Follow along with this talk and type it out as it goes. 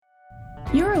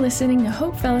You are listening to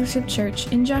Hope Fellowship Church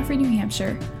in Jaffrey, New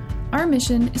Hampshire. Our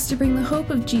mission is to bring the hope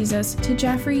of Jesus to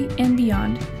Jaffrey and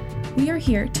beyond. We are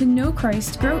here to know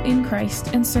Christ, grow in Christ,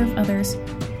 and serve others.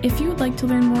 If you would like to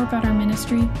learn more about our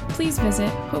ministry, please visit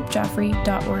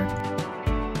hopejaffrey.org.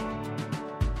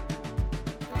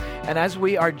 And as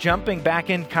we are jumping back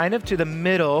in kind of to the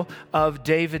middle of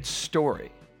David's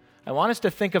story, I want us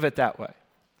to think of it that way.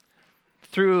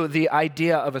 Through the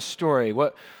idea of a story,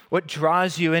 what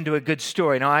draws you into a good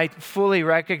story? Now, I fully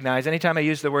recognize anytime I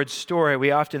use the word story,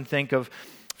 we often think of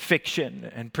fiction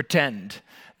and pretend.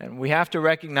 And we have to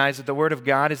recognize that the Word of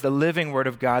God is the living Word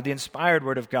of God, the inspired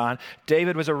Word of God.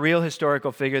 David was a real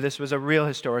historical figure. This was a real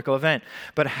historical event.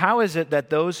 But how is it that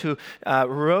those who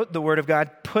wrote the Word of God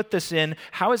put this in?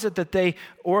 How is it that they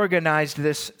organized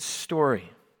this story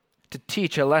to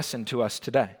teach a lesson to us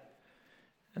today?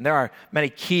 And there are many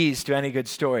keys to any good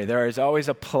story. There is always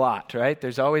a plot, right?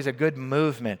 There's always a good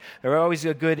movement. There's always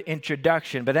a good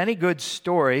introduction. But any good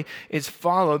story is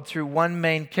followed through one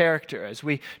main character. As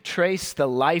we trace the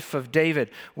life of David,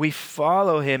 we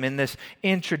follow him in this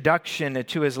introduction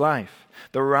to his life.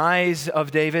 The rise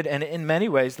of David, and in many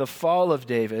ways, the fall of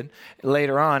David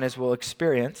later on, as we'll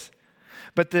experience.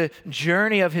 But the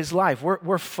journey of his life,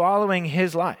 we're following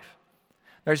his life.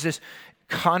 There's this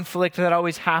conflict that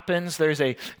always happens. There's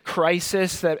a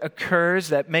crisis that occurs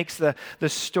that makes the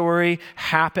story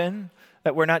happen,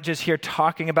 that we're not just here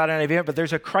talking about an event, but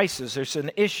there's a crisis, there's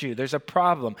an issue, there's a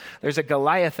problem, there's a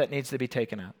Goliath that needs to be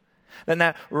taken out. Then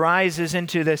that rises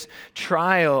into this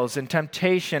trials and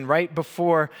temptation right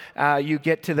before you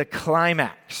get to the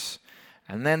climax.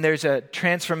 And then there's a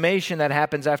transformation that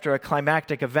happens after a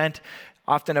climactic event,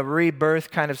 often a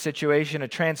rebirth kind of situation, a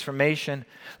transformation.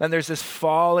 Then there's this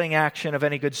falling action of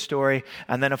any good story,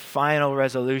 and then a final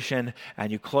resolution,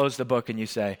 and you close the book and you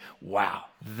say, wow,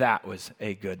 that was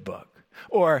a good book.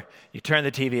 Or you turn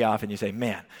the TV off and you say,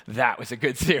 man, that was a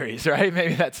good series, right?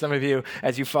 Maybe that's some of you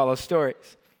as you follow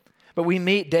stories. But we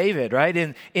meet David, right,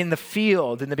 in the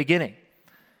field in the beginning.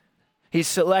 He's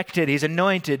selected, he's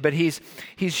anointed, but he's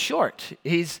short.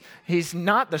 He's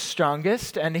not the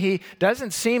strongest, and he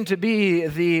doesn't seem to be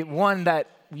the one that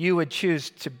you would choose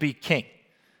to be king.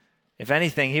 If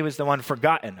anything, he was the one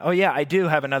forgotten. Oh yeah, I do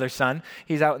have another son.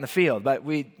 He's out in the field, but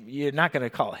you're not going to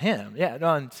call him. Yeah,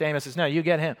 no, and Samuel says, no, you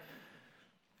get him.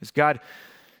 Because God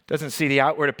doesn't see the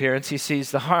outward appearance, he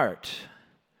sees the heart.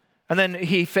 And then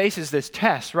he faces this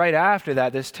test right after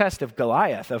that, this test of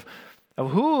Goliath, of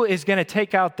who is going to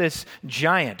take out this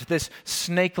giant, this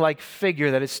snake-like figure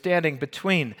that is standing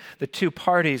between the two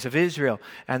parties of Israel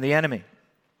and the enemy.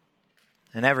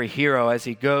 And every hero, as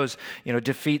he goes,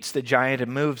 defeats the giant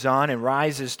and moves on and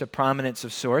rises to prominence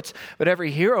of sorts. But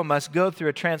every hero must go through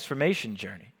a transformation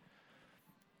journey.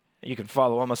 You can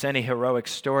follow almost any heroic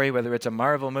story, whether it's a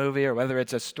Marvel movie or whether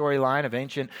it's a storyline of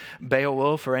ancient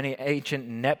Beowulf or any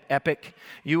ancient epic.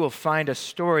 You will find a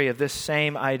story of this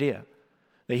same idea.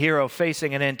 The hero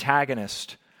facing an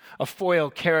antagonist, a foil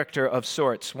character of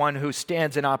sorts, one who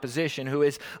stands in opposition, who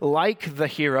is like the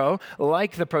hero,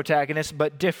 like the protagonist,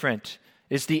 but different,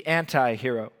 is the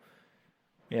anti-hero.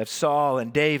 You have Saul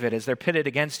and David as they're pitted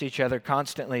against each other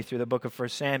constantly through the book of 1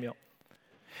 Samuel.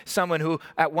 Someone who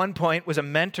at one point was a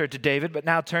mentor to David, but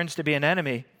now turns to be an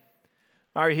enemy.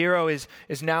 Our hero is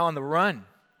now on the run,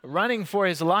 running for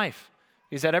his life.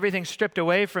 He's had everything stripped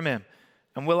away from him.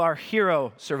 And will our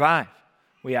hero survive?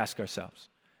 We ask ourselves.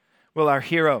 Will our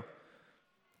hero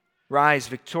rise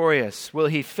victorious? Will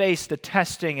he face the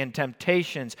testing and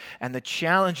temptations and the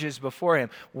challenges before him?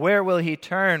 Where will he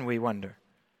turn, we wonder?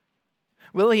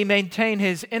 Will he maintain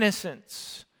his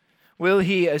innocence? Will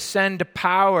he ascend to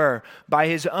power by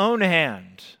his own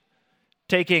hand,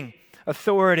 taking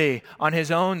authority on his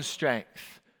own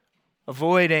strength,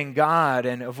 avoiding God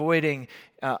and avoiding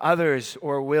others,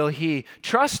 or will he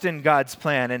trust in God's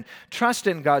plan and trust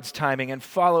in God's timing and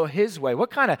follow his way?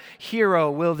 What kind of hero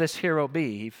will this hero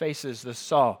be? He faces the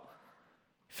Saul,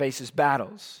 faces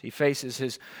battles. He faces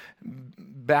his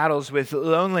battles with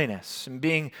loneliness and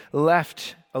being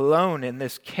left alone in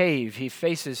this cave. He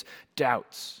faces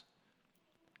doubts.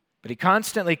 But he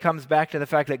constantly comes back to the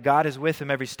fact that God is with him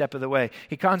every step of the way.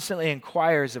 He constantly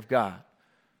inquires of God.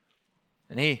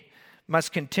 And he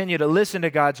must continue to listen to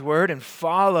God's word and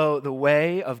follow the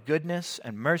way of goodness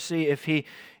and mercy if he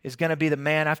is going to be the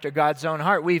man after God's own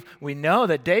heart. We know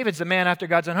that David's the man after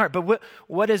God's own heart, but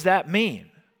what does that mean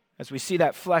as we see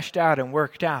that fleshed out and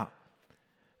worked out?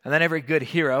 And then every good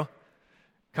hero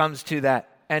comes to that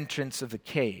entrance of the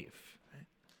cave.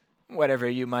 whatever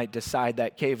you might decide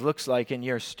that cave looks like in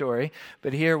your story.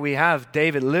 But here we have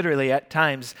David literally at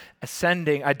times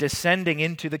descending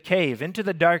into the cave, into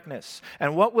the darkness.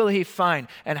 And what will he find?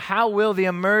 And how will the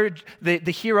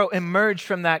hero emerge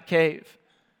from that cave?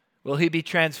 Will he be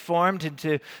transformed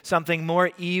into something more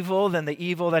evil than the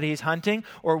evil that he's hunting?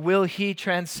 Or will he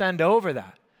transcend over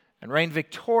that and reign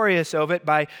victorious over it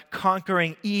by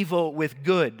conquering evil with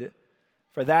good?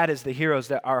 For that is the heroes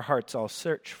that our hearts all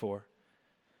search for.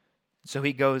 So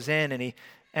he goes in and he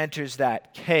enters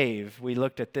that cave. We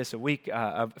looked at this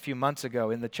a few months ago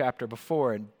in the chapter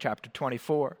before, in chapter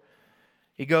 24.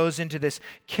 He goes into this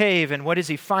cave, and what does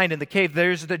he find in the cave?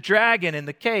 There's the dragon in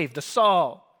the cave, the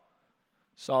Saul.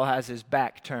 Saul has his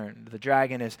back turned. The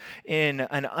dragon is in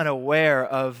and unaware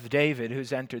of David,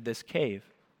 who's entered this cave.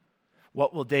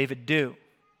 What will David do?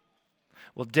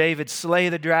 Will David slay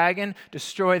the dragon,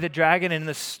 destroy the dragon, in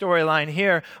the storyline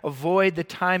here, avoid the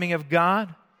timing of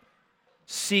God?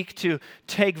 Seek to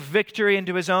take victory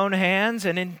into his own hands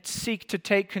and seek to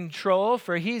take control,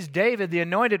 for he's David, the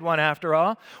anointed one after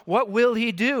all. What will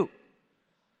he do?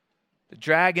 The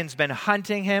dragon's been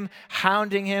hunting him,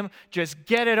 hounding him. Just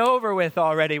get it over with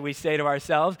already, we say to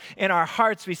ourselves. In our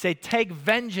hearts, we say, take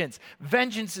vengeance.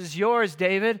 Vengeance is yours,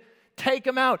 David. Take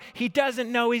him out. He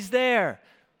doesn't know he's there.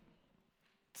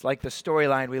 It's like the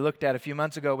storyline we looked at a few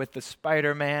months ago with the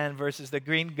Spider-Man versus the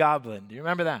Green Goblin. Do you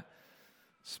remember that?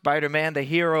 Spider-Man, the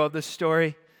hero of the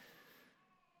story.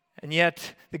 And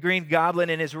yet, the Green Goblin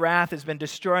in his wrath has been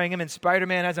destroying him, and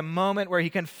Spider-Man has a moment where he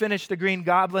can finish the Green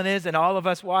Goblin and all of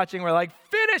us watching, we're like,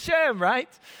 finish him, right?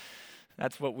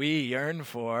 That's what we yearn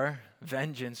for,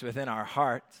 vengeance within our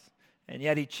hearts. And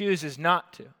yet he chooses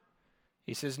not to.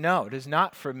 He says, no, it is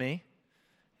not for me.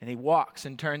 And he walks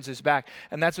and turns his back.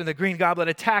 And that's when the Green Goblin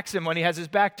attacks him when he has his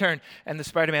back turned. And the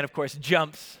Spider-Man, of course,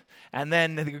 jumps. And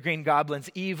then the Green Goblin's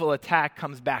evil attack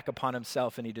comes back upon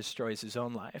himself and he destroys his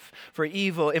own life. For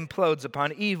evil implodes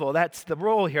upon evil. That's the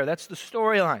role here. That's the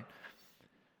storyline.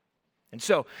 And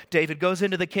so David goes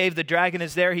into the cave. The dragon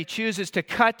is there. He chooses to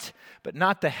cut, but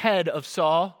not the head of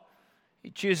Saul. He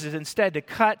chooses instead to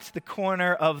cut the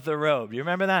corner of the robe. You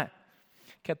remember that?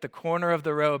 Cut the corner of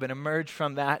the robe and emerge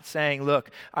from that saying, look,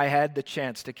 I had the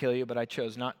chance to kill you, but I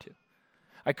chose not to.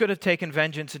 I could have taken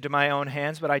vengeance into my own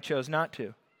hands, but I chose not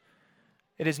to.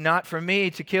 It is not for me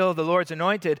to kill the Lord's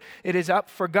anointed. It is up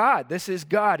for God. This is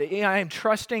God. I am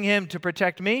trusting him to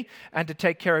protect me and to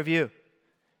take care of you.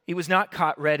 He was not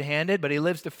caught red-handed, but he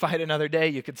lives to fight another day,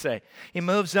 you could say. He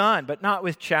moves on, but not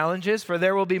with challenges, for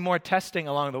there will be more testing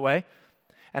along the way.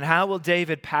 And how will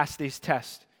David pass these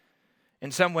tests? In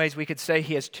some ways, we could say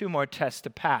he has two more tests to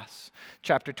pass.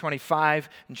 Chapter 25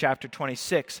 and chapter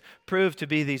 26 prove to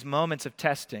be these moments of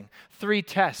testing. 3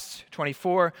 tests,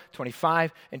 24,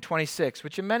 25, and 26,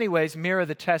 which in many ways mirror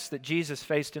the tests that Jesus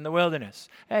faced in the wilderness.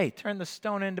 Hey, turn the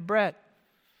stone into bread.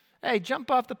 Hey,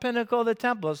 jump off the pinnacle of the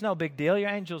temple. It's no big deal.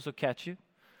 Your angels will catch you.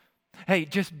 Hey,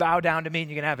 just bow down to me and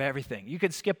you can have everything. You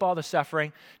can skip all the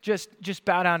suffering. Just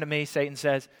bow down to me, Satan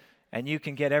says, and you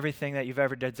can get everything that you've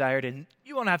ever desired, and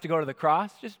you won't have to go to the cross.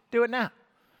 Just do it now.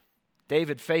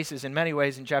 David faces, in many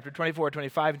ways, in chapter 24,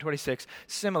 25, and 26,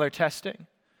 similar testing.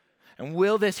 And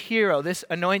will this hero, this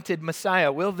anointed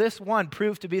Messiah, will this one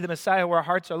prove to be the Messiah our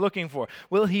hearts are looking for?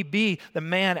 Will he be the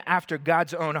man after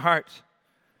God's own heart?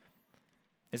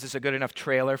 Is this a good enough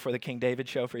trailer for the King David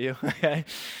show for you? Okay.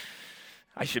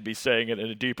 I should be saying it in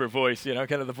a deeper voice,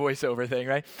 kind of the voiceover thing,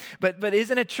 right? But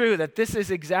isn't it true that this is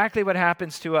exactly what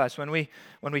happens to us when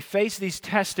we face these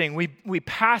testing? We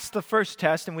pass the first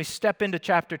test and we step into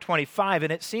chapter 25,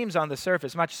 and it seems on the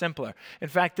surface much simpler. In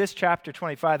fact, this chapter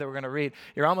 25 that we're going to read,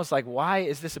 you're almost like, why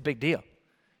is this a big deal?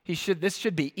 This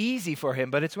should be easy for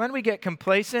him, but it's when we get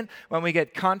complacent, when we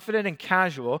get confident and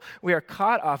casual, we are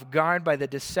caught off guard by the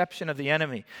deception of the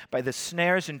enemy, by the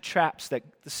snares and traps that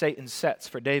Satan sets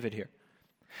for David here.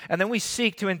 And then we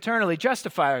seek to internally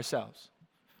justify ourselves.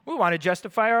 We want to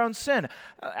justify our own sin.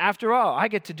 After all, I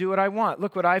get to do what I want.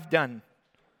 Look what I've done.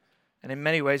 And in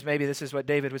many ways, maybe this is what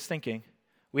David was thinking.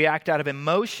 We act out of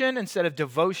emotion instead of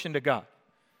devotion to God.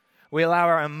 We allow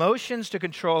our emotions to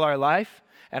control our life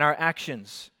and our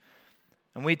actions.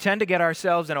 And we tend to get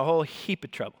ourselves in a whole heap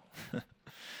of trouble.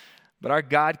 But our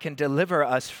God can deliver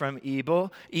us from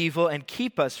evil and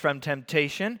keep us from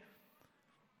temptation,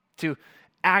 to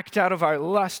act out of our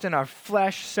lust and our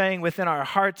flesh, saying within our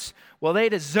hearts, well, they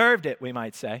deserved it, we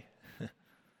might say.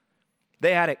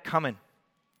 They had it coming.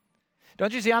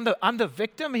 Don't you see, I'm the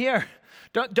victim here.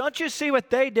 Don't you see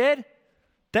what they did?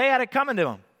 They had it coming to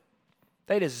them.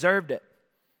 They deserved it.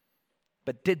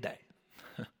 But did they?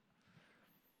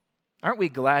 Aren't we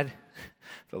glad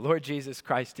the Lord Jesus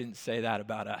Christ didn't say that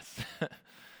about us?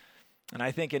 And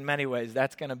I think in many ways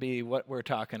that's going to be what we're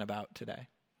talking about today.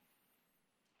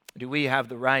 Do we have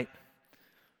the right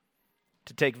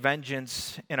to take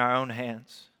vengeance in our own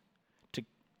hands, to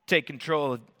take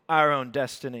control of our own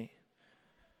destiny,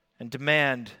 and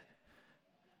demand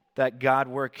that God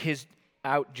work his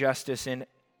out justice in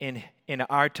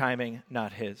our timing,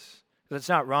 not his? Because it's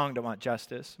not wrong to want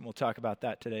justice, and we'll talk about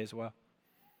that today as well.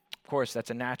 Of course, that's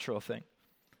a natural thing.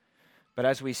 But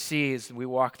as we see, as we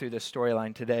walk through this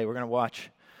storyline today, we're going to watch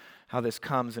how this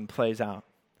comes and plays out.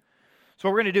 So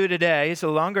what we're going to do today is a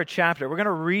longer chapter. We're going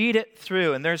to read it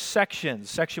through, and there's sections,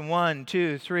 section 1,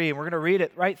 2, 3, and we're going to read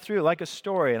it right through like a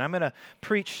story, and I'm going to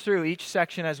preach through each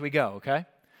section as we go, okay?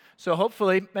 So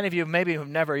hopefully, many of you maybe who've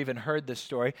never even heard this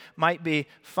story might be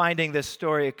finding this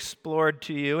story explored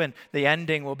to you, and the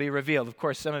ending will be revealed. Of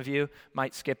course, some of you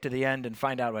might skip to the end and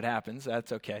find out what happens.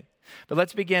 That's okay. But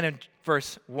let's begin in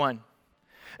verse 1.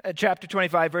 Chapter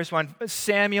 25, verse 1,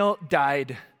 Samuel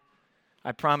died.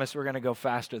 I promise we're going to go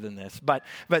faster than this. But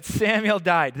Samuel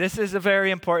died. This is a very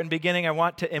important beginning. I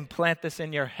want to implant this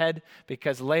in your head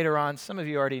because later on, some of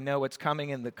you already know what's coming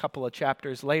in the couple of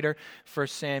chapters later. 1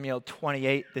 Samuel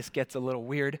 28, this gets a little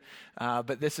weird,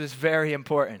 but this is very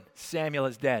important. Samuel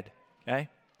is dead, okay?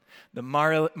 The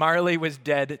Marley was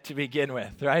dead to begin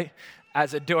with, right?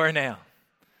 As a doornail.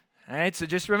 All right, so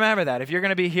just remember that. If you're going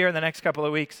to be here in the next couple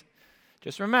of weeks,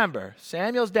 just remember,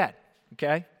 Samuel's dead,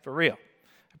 okay? For real.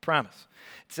 I promise.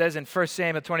 It says in 1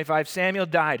 Samuel 25, Samuel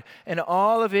died, and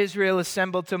all of Israel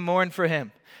assembled to mourn for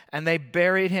him, and they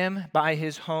buried him by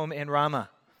his home in Ramah.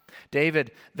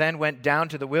 David then went down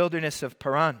to the wilderness of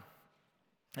Paran.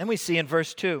 And we see in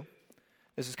verse 2,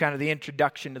 this is kind of the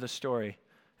introduction to the story.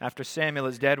 After Samuel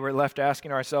is dead, we're left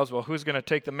asking ourselves, well, who's going to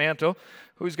take the mantle?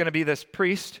 Who's going to be this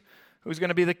priest? Who's going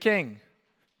to be the king?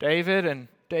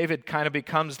 David kind of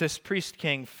becomes this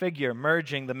priest-king figure,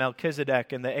 merging the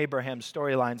Melchizedek and the Abraham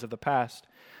storylines of the past.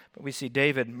 But we see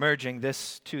David merging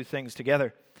these two things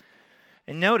together.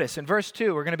 And notice, in verse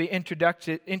 2, we're going to be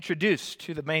introduced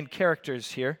to the main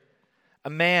characters here. A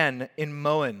man in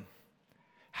Moab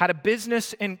had a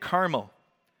business in Carmel.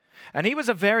 And he was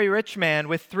a very rich man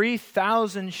with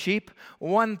 3,000 sheep,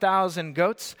 1,000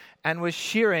 goats, and was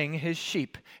shearing his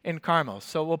sheep in Carmel.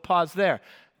 So we'll pause there.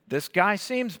 This guy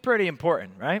seems pretty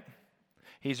important, right?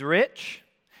 He's rich,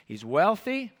 he's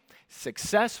wealthy,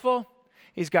 successful,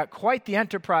 he's got quite the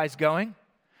enterprise going.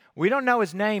 We don't know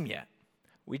his name yet.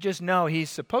 We just know he's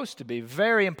supposed to be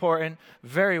very important,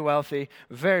 very wealthy,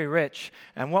 very rich.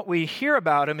 And what we hear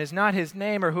about him is not his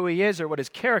name or who he is or what his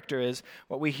character is.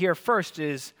 What we hear first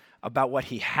is about what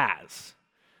he has.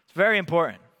 It's very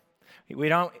important. We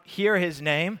don't hear his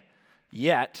name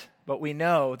yet, but we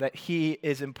know that he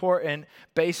is important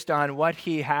based on what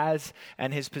he has,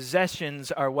 and his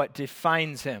possessions are what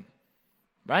defines him.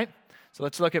 Right? So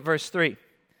let's look at verse 3.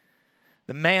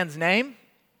 The man's name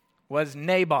was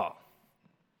Nabal,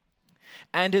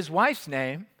 and his wife's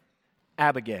name,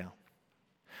 Abigail.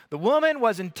 The woman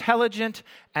was intelligent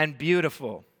and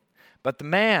beautiful, but the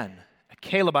man, a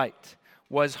Calebite,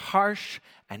 was harsh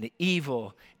and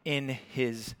evil in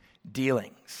his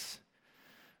dealings.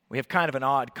 We have kind of an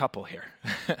odd couple here.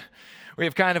 We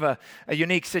have kind of a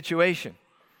unique situation.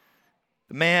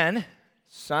 The man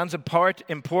sounds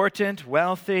important,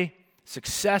 wealthy,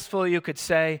 successful, you could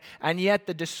say, and yet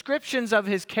the descriptions of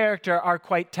his character are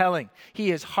quite telling.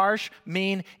 He is harsh,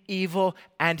 mean, evil,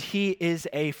 and he is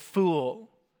a fool.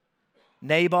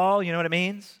 Nabal, you know what it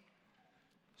means?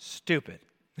 Stupid.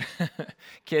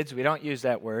 Kids, we don't use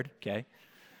that word, okay?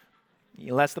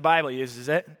 Unless the Bible uses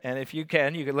it. And if you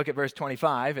can look at verse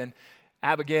 25, and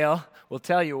Abigail will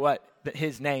tell you what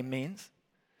his name means.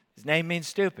 His name means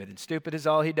stupid, and stupid is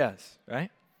all he does, right?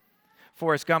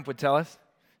 Forrest Gump would tell us,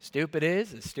 stupid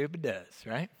is as stupid does,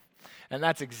 right? And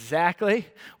that's exactly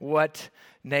what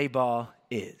Nabal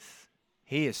is.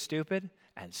 He is stupid,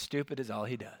 and stupid is all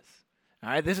he does. All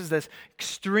right, this is this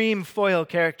extreme foil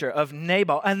character of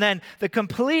Nabal. And then the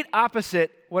complete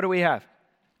opposite, what do we have?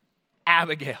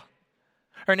 Abigail.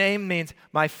 Her name means,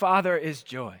 my father is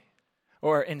joy.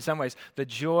 Or in some ways, the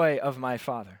joy of my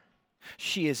father.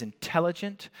 She is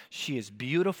intelligent, she is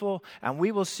beautiful, and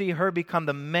we will see her become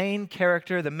the main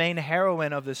character, the main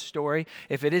heroine of this story.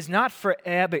 If it is not for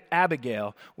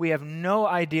Abigail, we have no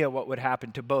idea what would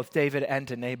happen to both David and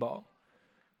to Nabal.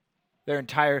 Their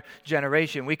entire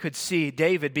generation, we could see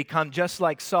David become just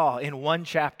like Saul in one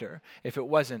chapter if it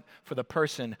wasn't for the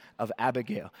person of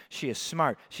Abigail. She is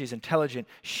smart, she is intelligent,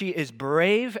 she is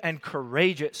brave and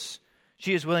courageous.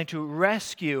 She is willing to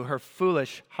rescue her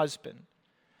foolish husband.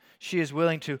 She is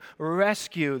willing to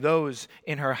rescue those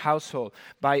in her household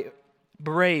by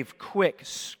brave, quick,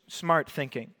 smart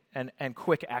thinking. and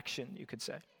quick action, you could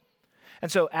say.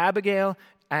 And so Abigail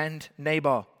and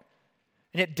Nabal.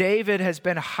 And yet David has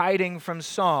been hiding from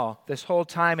Saul this whole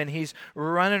time, and he's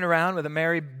running around with a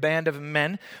merry band of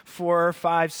men, 400,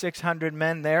 500, 600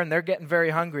 men there, and they're getting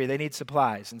very hungry. They need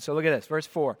supplies. And so look at this, verse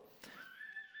 4.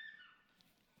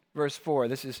 Verse 4,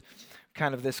 this is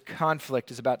kind of this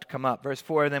conflict is about to come up. Verse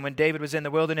 4, then when David was in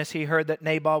the wilderness, he heard that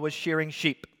Nabal was shearing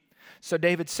sheep. So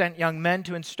David sent young men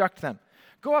to instruct them.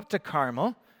 Go up to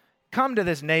Carmel, come to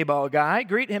this Nabal guy,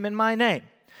 greet him in my name.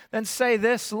 Then say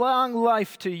this, long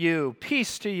life to you,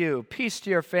 peace to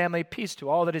your family, peace to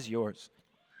all that is yours.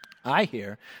 I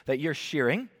hear that you're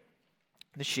shearing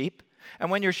the sheep,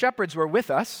 and when your shepherds were with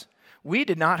us, we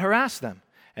did not harass them,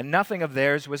 and nothing of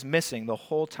theirs was missing the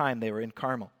whole time they were in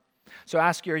Carmel. So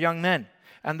ask your young men,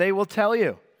 and they will tell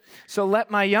you. So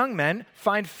let my young men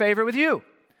find favor with you,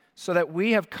 so that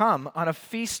we have come on a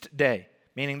feast day,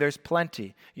 meaning there's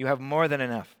plenty. You have more than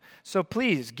enough. So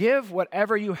please give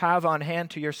whatever you have on hand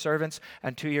to your servants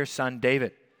and to your son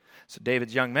David. So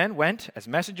David's young men went as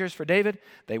messengers for David.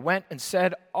 They went and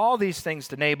said all these things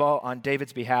to Nabal on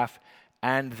David's behalf,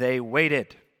 and they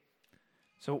waited.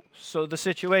 So the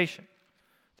situation.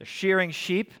 They're shearing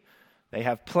sheep. They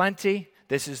have plenty.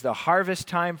 This is the harvest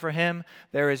time for him.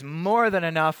 There is more than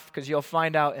enough, because you'll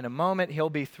find out in a moment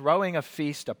he'll be throwing a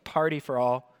feast, a party for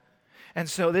all. And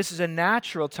so this is a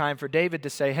natural time for David to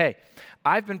say, hey,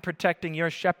 I've been protecting your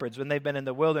shepherds when they've been in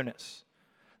the wilderness.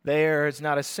 There is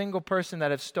not a single person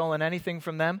that has stolen anything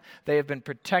from them. They have been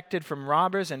protected from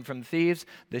robbers and from thieves.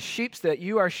 The sheep that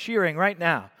you are shearing right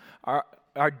now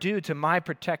are due to my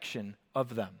protection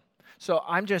of them. So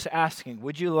I'm just asking,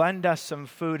 would you lend us some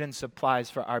food and supplies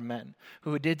for our men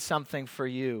who did something for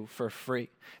you for free?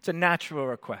 It's a natural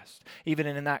request. Even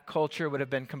in that culture, it would have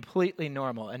been completely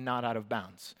normal and not out of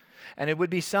bounds. And it would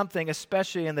be something,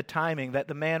 especially in the timing, that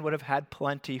the man would have had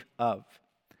plenty of.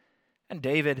 And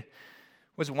David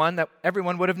was one that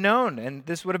everyone would have known, and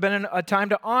this would have been a time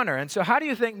to honor. And so how do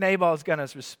you think Nabal is going to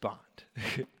respond?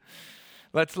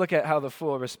 Let's look at how the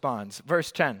fool responds.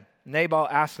 Verse 10, Nabal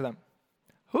asked them,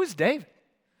 who's David?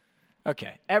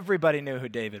 Okay, everybody knew who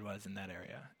David was in that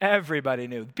area. Everybody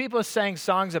knew. People sang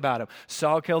songs about him.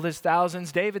 Saul killed his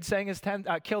thousands. David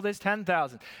killed his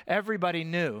 10,000. Everybody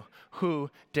knew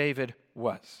who David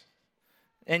was.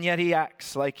 And yet he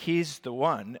acts like he's the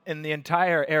one in the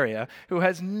entire area who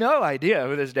has no idea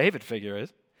who this David figure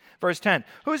is. Verse 10,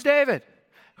 who's David?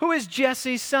 Who is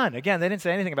Jesse's son? Again, they didn't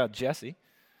say anything about Jesse.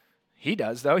 He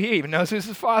does, though. He even knows who his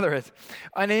father is.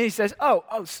 And then he says,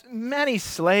 many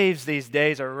slaves these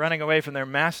days are running away from their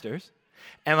masters.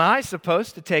 Am I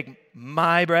supposed to take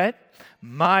my bread,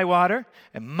 my water,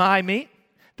 and my meat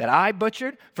that I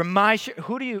butchered from my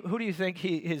who do you think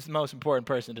is the most important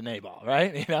person to Nabal,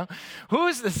 right? You know,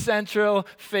 who's the central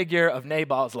figure of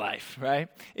Nabal's life, right?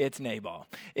 It's Nabal.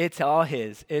 It's all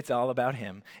his. It's all about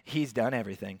him. He's done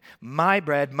everything. My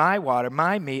bread, my water,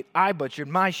 my meat, I butchered,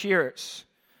 my shearers.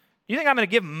 You think I'm going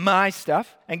to give my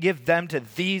stuff and give them to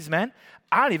these men?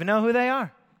 I don't even know who they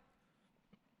are.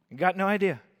 Got no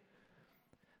idea.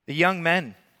 The young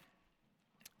men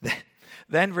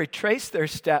then retraced their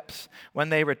steps when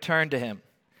they returned to him,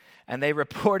 and they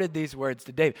reported these words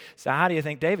to David. So how do you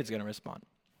think David's going to respond?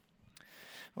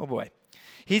 Oh boy.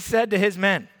 He said to his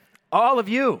men, all of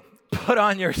you, put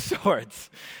on your swords.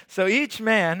 So each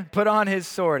man put on his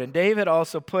sword, and David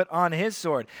also put on his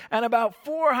sword. And about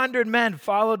 400 men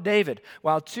followed David,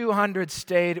 while 200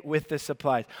 stayed with the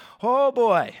supplies. Oh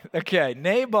boy. Okay,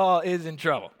 Nabal is in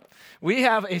trouble. We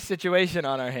have a situation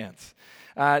on our hands.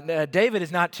 David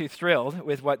is not too thrilled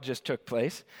with what just took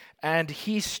place, and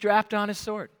he strapped on his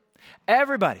sword.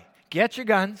 Everybody, get your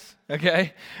guns,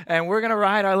 okay? And we're going to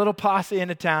ride our little posse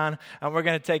into town, and we're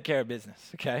going to take care of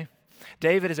business, okay?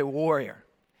 David is a warrior.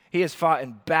 He has fought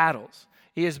in battles.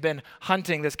 He has been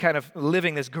hunting this kind of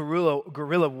living this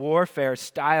guerrilla warfare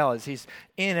style as he's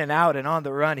in and out and on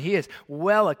the run. He is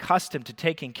well accustomed to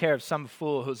taking care of some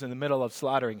fool who's in the middle of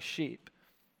slaughtering sheep.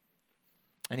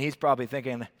 And he's probably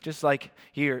thinking, just like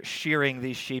here, shearing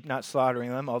these sheep, not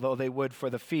slaughtering them, although they would for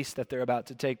the feast that they're about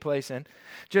to take place in.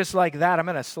 Just like that, I'm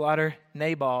going to slaughter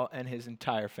Nabal and his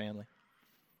entire family.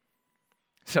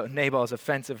 So Nabal's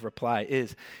offensive reply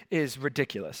is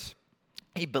ridiculous.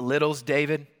 He belittles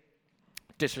David,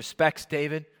 disrespects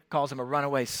David, calls him a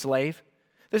runaway slave.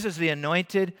 This is the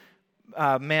anointed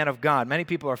man of God. Many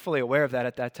people are fully aware of that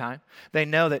at that time. They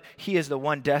know that he is the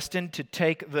one destined to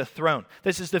take the throne.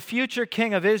 This is the future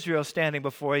king of Israel standing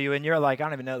before you, and you're like, I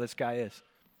don't even know who this guy is.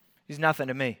 He's nothing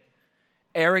to me.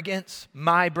 Arrogance,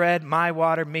 my bread, my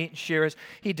water, meat, and shearers.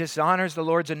 He dishonors the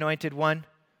Lord's anointed one.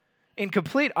 In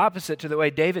complete opposite to the way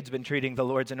David's been treating the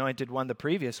Lord's anointed one, the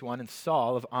previous one, and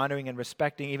Saul, of honoring and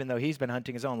respecting even though he's been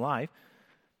hunting his own life.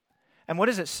 And what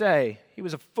does it say? He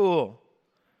was a fool.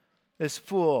 This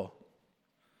fool.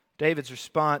 David's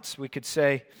response, we could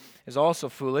say, is also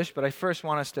foolish, but I first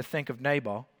want us to think of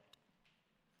Nabal.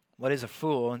 What is a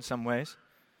fool in some ways?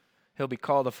 He'll be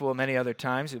called a fool many other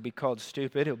times. He'll be called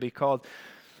stupid. He'll be called...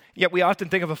 Yet we often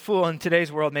think of a fool in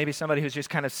today's world, maybe somebody who's just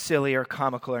kind of silly or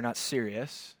comical or not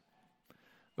serious.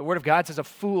 The Word of God says a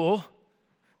fool,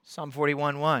 Psalm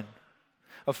 41:1,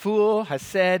 a fool has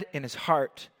said in his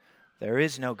heart, there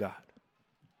is no God.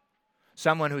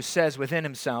 Someone who says within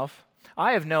himself,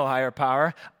 I have no higher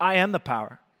power, I am the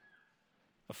power.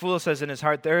 A fool says in his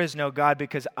heart, there is no God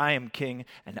because I am king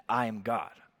and I am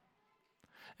God.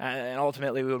 And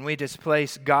ultimately, when we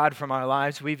displace God from our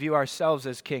lives, we view ourselves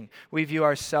as king. We view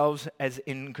ourselves as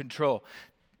in control.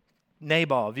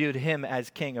 Nabal viewed him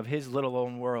as king of his little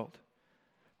own world.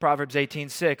 Proverbs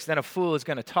 18:6, then a fool is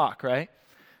going to talk, right?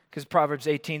 Because Proverbs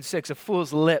 18:6, a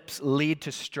fool's lips lead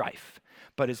to strife,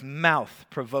 but his mouth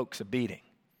provokes a beating.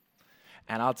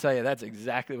 And I'll tell you, that's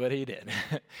exactly what he did.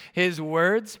 His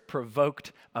words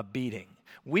provoked a beating.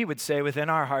 We would say within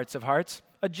our hearts of hearts,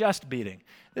 a just beating.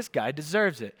 This guy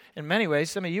deserves it. In many ways,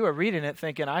 some of you are reading it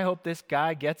thinking, I hope this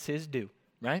guy gets his due,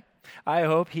 right? I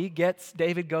hope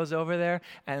David goes over there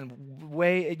and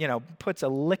puts a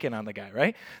licking on the guy,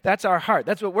 right? That's our heart.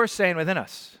 That's what we're saying within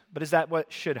us. But is that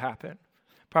what should happen?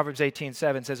 Proverbs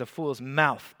 18:7 says, a fool's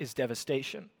mouth is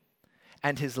devastation,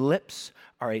 and his lips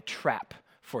are a trap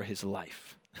for his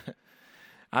life.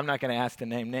 I'm not going to ask to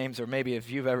name names, or maybe if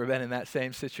you've ever been in that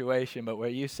same situation, but where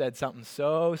you said something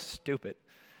so stupid,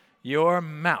 your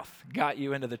mouth got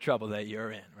you into the trouble that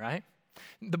you're in, right?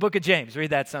 The book of James, read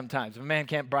that sometimes. A man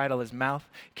can't bridle his mouth,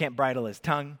 can't bridle his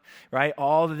tongue, right?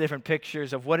 All the different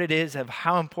pictures of what it is, of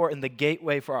how important the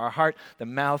gateway for our heart, the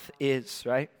mouth is,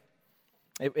 right?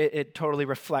 It totally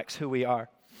reflects who we are.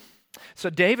 So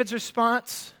David's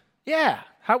response,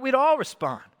 how we'd all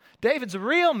respond. David's a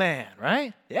real man,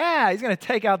 right? Yeah, he's going to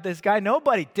take out this guy.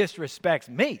 Nobody disrespects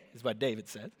me, is what David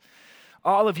says.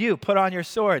 All of you, put on your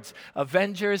swords.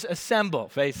 Avengers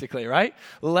assemble, basically, right?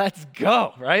 Let's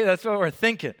go, right? That's what we're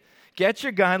thinking. Get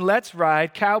your gun, let's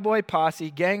ride. Cowboy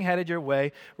posse, gang headed your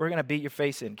way. We're going to beat your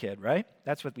face in, kid, right?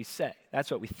 That's what we say.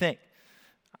 That's what we think.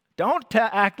 Don't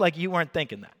act like you weren't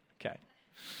thinking that, okay?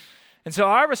 And so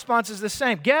our response is the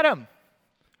same. Get him,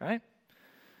 right?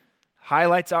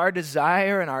 Highlights our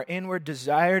desire and our inward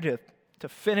desire to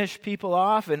finish people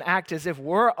off and act as if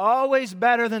we're always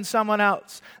better than someone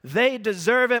else. They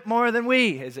deserve it more than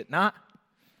we, is it not?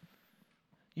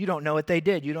 You don't know what they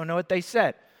did. You don't know what they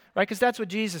said, right? Because that's what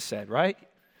Jesus said, right?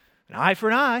 An eye for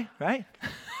an eye, right?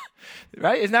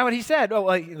 Right? Isn't that what he said? Well,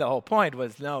 the whole point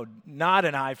was, no, not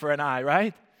an eye for an eye,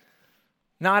 right?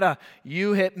 Not a,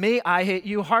 you hit me, I hit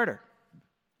you harder.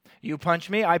 You punch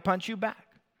me, I punch you back.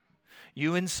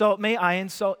 You insult me, I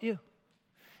insult you.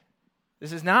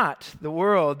 This is not the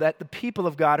world that the people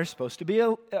of God are supposed to be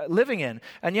living in.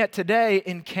 And yet today,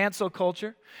 in cancel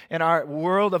culture, in our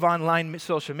world of online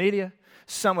social media,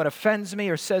 someone offends me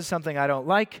or says something I don't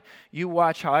like, you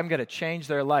watch how I'm going to change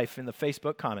their life in the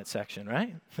Facebook comment section,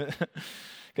 right?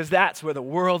 Because that's where the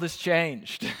world has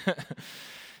changed.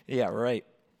 Yeah, right.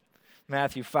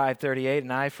 Matthew 5:38,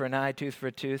 an eye for an eye, tooth for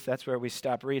a tooth. That's where we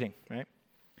stop reading, right?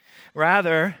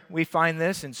 Rather, we find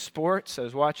this in sports. I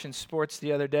was watching sports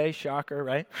the other day, shocker,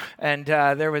 right? And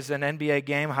there was an NBA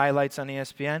game, highlights on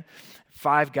ESPN.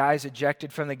 5 guys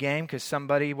ejected from the game because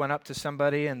somebody went up to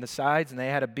somebody in the sides and they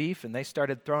had a beef and they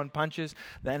started throwing punches.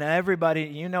 Then everybody,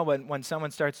 you know when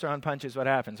someone starts throwing punches, what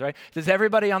happens, right? Does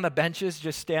everybody on the benches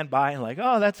just stand by and like,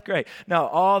 oh, that's great? No,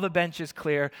 all the benches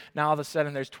clear. Now all of a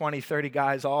sudden there's 20, 30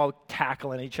 guys all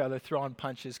tackling each other, throwing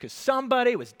punches because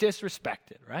somebody was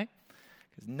disrespected, right?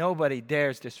 Because nobody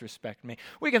dares disrespect me.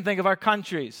 We can think of our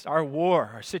countries, our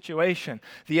war, our situation,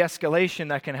 the escalation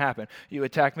that can happen. You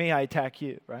attack me, I attack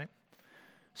you, right?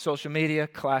 Social media,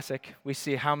 classic. We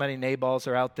see how many Nabals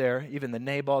are out there, even the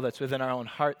Nabal that's within our own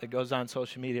heart that goes on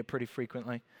social media pretty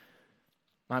frequently.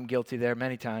 I'm guilty there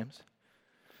many times.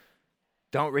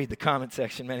 Don't read the comment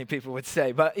section, many people would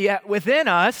say. But yet within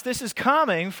us, this is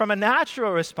coming from a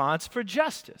natural response for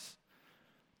justice.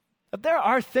 But there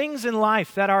are things in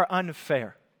life that are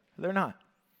unfair. They're not.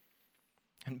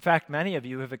 In fact, many of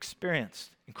you have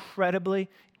experienced incredibly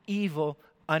evil,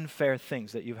 unfair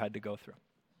things that you've had to go through.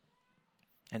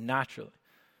 And naturally,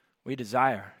 we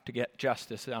desire to get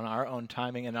justice on our own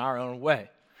timing and our own way.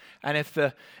 And if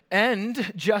the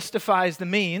end justifies the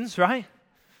means, right,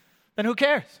 then who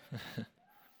cares?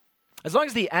 As long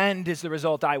as the end is the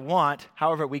result I want,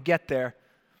 however we get there,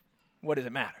 what does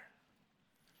it matter,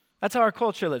 That's how our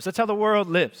culture lives. That's how the world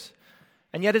lives.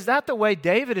 And yet, is that the way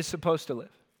David is supposed to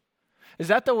live? Is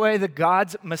that the way that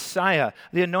God's Messiah,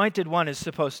 the Anointed One, is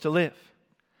supposed to live?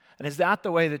 And is that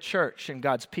the way the church and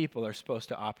God's people are supposed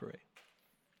to operate?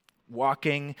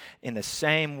 Walking in the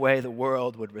same way the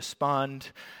world would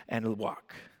respond and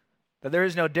walk. That there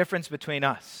is no difference between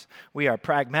us. We are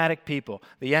pragmatic people.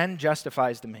 The end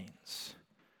justifies the means.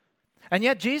 And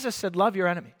yet Jesus said, love your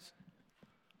enemies.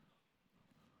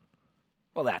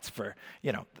 Well, that's for,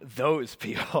 those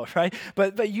people, right?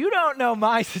 But you don't know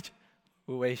my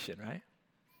situation, right?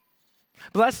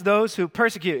 Bless those who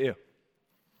persecute you.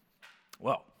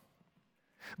 Whoa.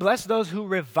 Bless those who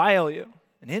revile you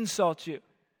and insult you.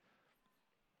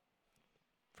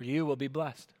 For you will be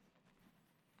blessed.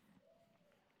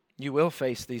 You will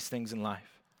face these things in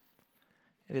life.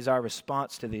 It is our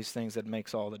response to these things that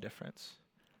makes all the difference.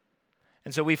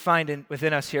 And so we find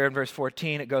within us here in verse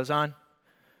 14, it goes on.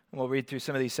 And we'll read through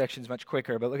some of these sections much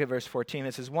quicker, but look at verse 14.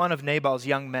 It says, one of Nabal's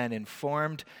young men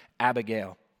informed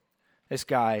Abigail. This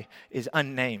guy is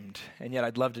unnamed, and yet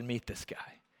I'd love to meet this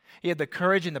guy. He had the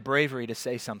courage and the bravery to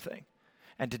say something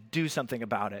and to do something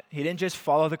about it. He didn't just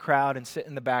follow the crowd and sit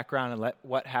in the background and let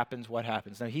what happens.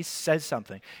 No, he says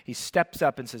something. He steps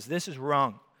up and says, this is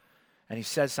wrong. And he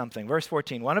says something. Verse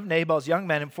 14, one of Nabal's young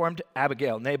men informed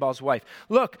Abigail, Nabal's wife,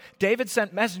 look, David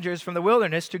sent messengers from the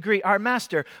wilderness to greet our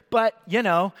master, but,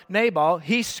 Nabal,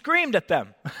 he screamed at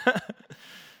them.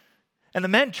 And the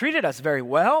men treated us very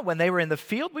well. When they were in the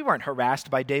field, we weren't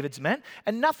harassed by David's men,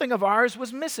 and nothing of ours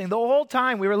was missing the whole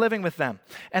time we were living with them.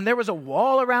 And there was a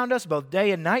wall around us both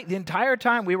day and night the entire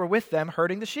time we were with them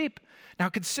herding the sheep. Now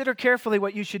consider carefully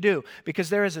what you should do, because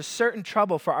there is a certain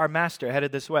trouble for our master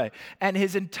headed this way, and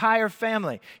his entire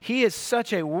family. He is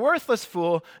such a worthless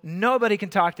fool, nobody can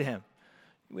talk to him.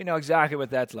 We know exactly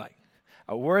what that's like.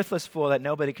 A worthless fool that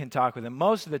nobody can talk with him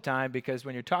most of the time, because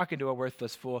when you're talking to a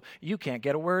worthless fool, you can't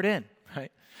get a word in,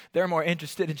 right? They're more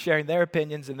interested in sharing their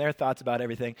opinions and their thoughts about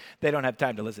everything. They don't have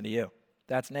time to listen to you.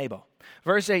 That's Nabal.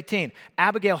 Verse 18,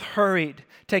 Abigail hurried,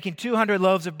 taking 200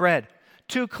 loaves of bread,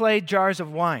 2 clay jars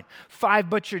of wine, 5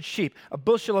 butchered sheep, a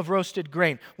bushel of roasted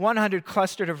grain, 100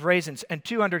 clustered of raisins, and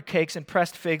 200 cakes and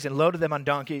pressed figs, and loaded them on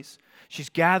donkeys. She's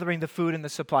gathering the food and the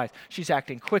supplies. She's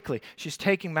acting quickly. She's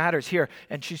taking matters here,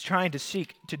 and she's trying to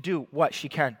seek to do what she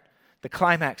can. The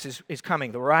climax is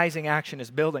coming. The rising action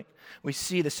is building. We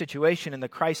see the situation and the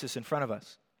crisis in front of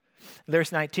us.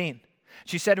 Verse 19,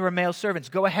 she said to her male servants,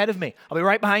 go ahead of me. I'll be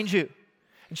right behind you.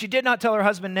 And she did not tell her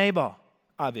husband Nabal.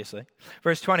 Obviously.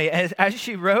 Verse 20, as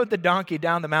she rode the donkey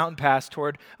down the mountain pass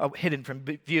toward, hidden from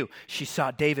view, she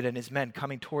saw David and his men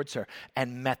coming towards her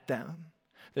and met them.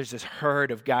 There's this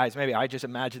herd of guys. Maybe I just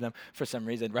imagine them for some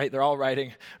reason, right? They're all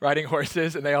riding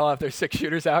horses, and they all have their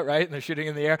 6-shooters out, right? And they're shooting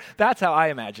in the air. That's how I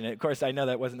imagine it. Of course, I know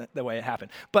that wasn't the way it happened.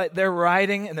 But they're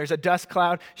riding, and there's a dust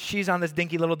cloud. She's on this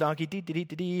dinky little donkey,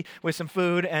 with some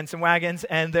food and some wagons,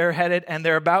 and they're headed, and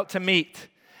they're about to meet.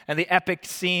 And the epic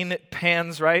scene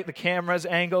pans, right? The camera's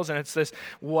angles, and it's this,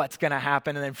 what's going to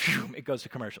happen? And then, phew, it goes to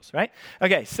commercials, right?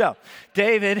 Okay, so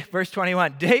David, verse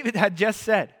 21, David had just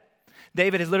said,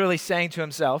 David is literally saying to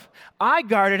himself, I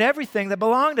guarded everything that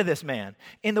belonged to this man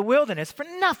in the wilderness for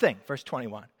nothing, verse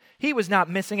 21. He was not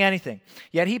missing anything,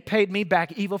 yet he paid me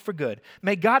back evil for good.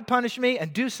 May God punish me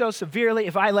and do so severely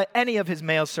if I let any of his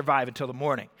males survive until the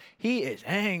morning. He is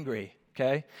angry,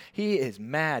 okay? He is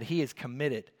mad. He is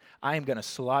committed. I am going to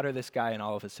slaughter this guy and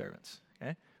all of his servants,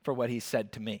 okay, for what he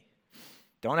said to me.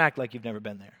 Don't act like you've never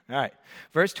been there. All right,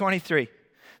 verse 23.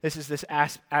 This is this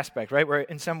aspect, right, where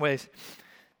in some ways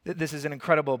this is an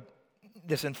incredible,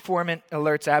 this informant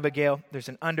alerts Abigail. There's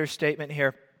an understatement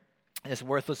here. This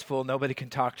worthless fool, nobody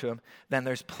can talk to him. Then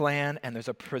there's plan, and there's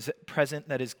a present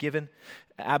that is given.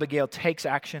 Abigail takes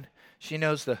action. She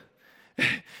knows the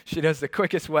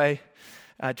quickest way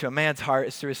to a man's heart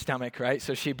is through his stomach, right?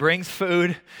 So she brings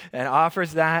food and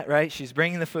offers that, right? She's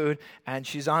bringing the food, and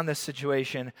she's on this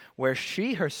situation where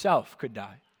she herself could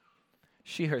die.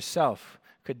 She herself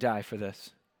could die for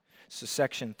this. So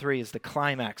section 3 is the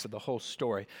climax of the whole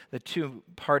story. The two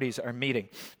parties are meeting.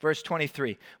 Verse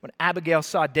 23, when Abigail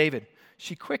saw David,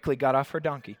 she quickly got off her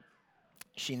donkey.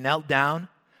 She knelt down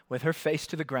with her face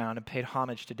to the ground and paid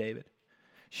homage to David.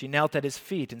 She knelt at his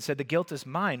feet and said, the guilt is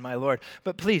mine, my Lord.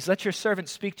 But please, let your servant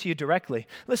speak to you directly.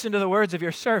 Listen to the words of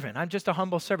your servant. I'm just a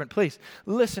humble servant. Please,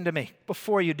 listen to me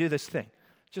before you do this thing.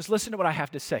 Just listen to what I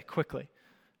have to say quickly,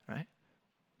 right?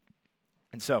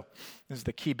 And so, this is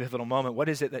the key pivotal moment. What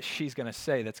is it that she's going to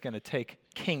say that's going to take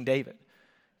King David,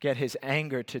 get his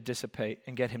anger to dissipate,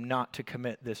 and get him not to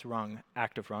commit this wrong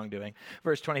act of wrongdoing?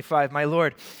 Verse 25, my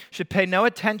Lord should pay no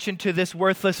attention to this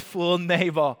worthless fool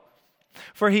Nabal.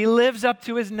 for he lives up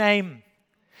to his name.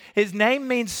 His name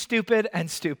means stupid,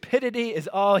 and stupidity is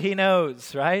all he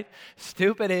knows, right?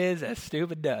 Stupid is as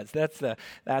stupid does.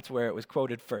 That's where it was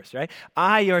quoted first, right?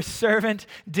 I, your servant,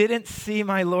 didn't see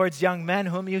my Lord's young men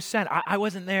whom you sent. I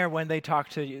wasn't there when they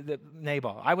talked to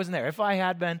Nabal. I wasn't there. If I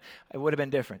had been, it would have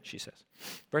been different, she says.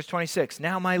 Verse 26,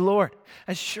 now my Lord,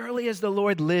 as surely as the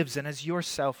Lord lives and as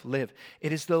yourself live,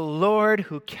 it is the Lord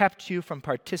who kept you from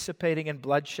participating in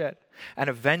bloodshed and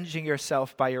avenging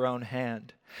yourself by your own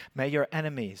hand. May your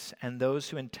enemies and those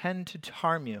who intend to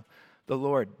harm you, the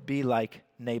Lord, be like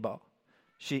Nabal.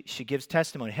 She gives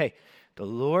testimony. Hey, the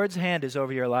Lord's hand is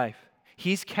over your life.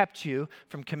 He's kept you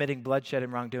from committing bloodshed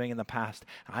and wrongdoing in the past.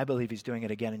 I believe he's doing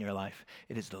it again in your life.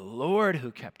 It is the Lord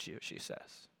who kept you, she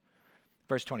says.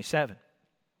 Verse 27,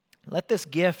 let this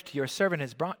gift your servant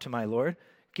has brought to my Lord,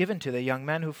 given to the young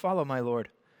men who follow my Lord.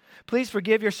 Please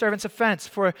forgive your servant's offense,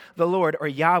 for the Lord, or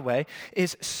Yahweh,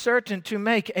 is certain to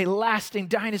make a lasting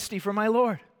dynasty for my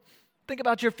Lord. Think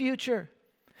about your future,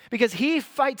 because he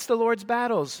fights the Lord's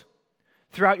battles.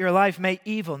 Throughout your life, may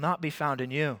evil not be found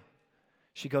in you.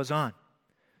 She goes on.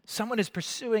 Someone is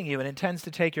pursuing you and intends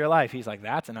to take your life. He's like,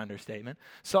 that's an understatement.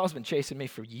 Saul's been chasing me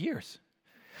for years.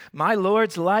 My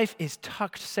Lord's life is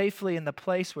tucked safely in the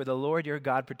place where the Lord your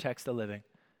God protects the living.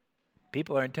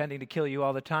 People are intending to kill you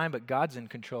all the time, but God's in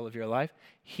control of your life.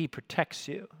 He protects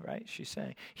you, right? She's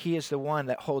saying. He is the one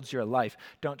that holds your life.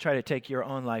 Don't try to take your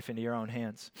own life into your own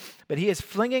hands. But he is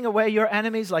flinging away your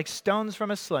enemies like stones from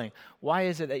a sling. Why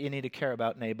is it that you need to care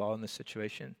about Nabal in this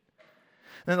situation?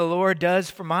 Then the Lord does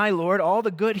for my Lord all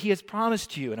the good he has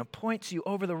promised to you and appoints you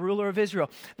over the ruler of Israel.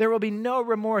 There will be no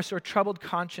remorse or troubled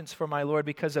conscience for my Lord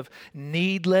because of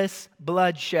needless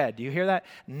bloodshed. Do you hear that?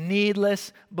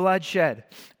 Needless bloodshed,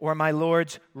 or my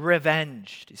Lord's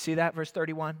revenge. Do you see that? Verse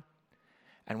 31.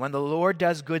 And when the Lord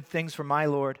does good things for my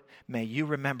Lord, may you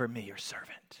remember me, your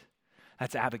servant.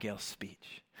 That's Abigail's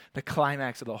speech. The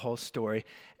climax of the whole story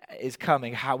is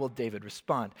coming. How will David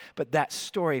respond? But that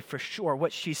story, for sure,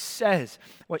 what she says,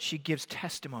 what she gives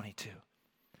testimony to,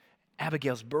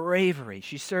 Abigail's bravery.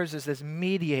 She serves as this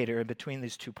mediator in between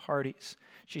these two parties.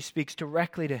 She speaks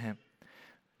directly to him.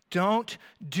 Don't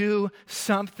do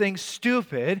something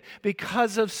stupid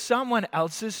because of someone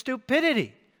else's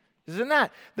stupidity. Isn't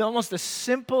that almost a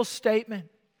simple statement?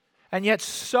 And yet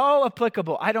so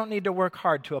applicable. I don't need to work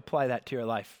hard to apply that to your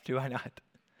life, do I not?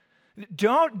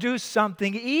 Don't do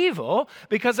something evil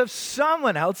because of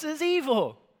someone else's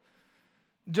evil.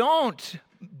 Don't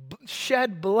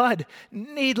shed blood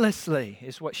needlessly,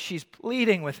 is what she's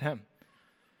pleading with him.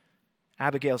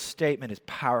 Abigail's statement is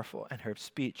powerful, and her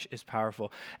speech is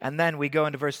powerful. And then we go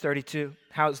into verse 32.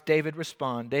 How does David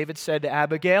respond? David said to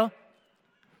Abigail,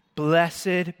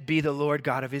 blessed be the Lord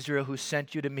God of Israel who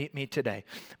sent you to meet me today.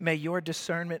 May your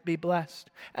discernment be blessed,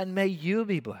 and may you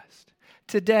be blessed.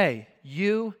 Today,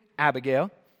 you, Abigail,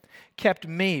 kept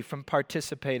me from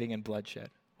participating in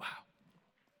bloodshed.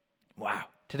 Wow.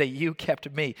 Today you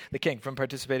kept me, the king, from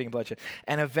participating in bloodshed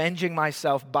and avenging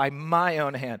myself by my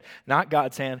own hand. Not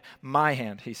God's hand, my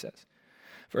hand, he says.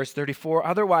 Verse 34,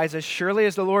 otherwise, as surely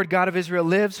as the Lord God of Israel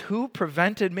lives, who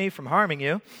prevented me from harming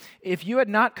you, if you had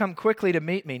not come quickly to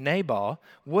meet me, Nabal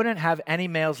wouldn't have any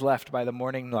males left by the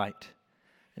morning light.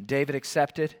 And David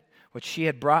accepted what she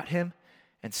had brought him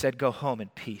and said, go home in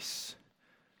peace.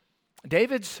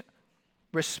 David's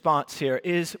response here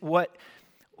is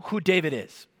who David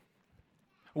is.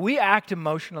 We act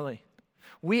emotionally.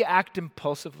 We act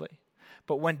impulsively.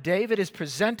 But when David is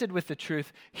presented with the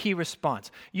truth, he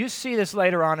responds. You see this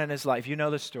later on in his life. You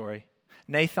know the story.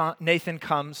 Nathan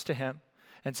comes to him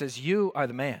and says, you are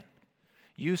the man.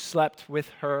 You slept with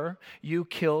her. You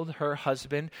killed her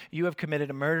husband. You have committed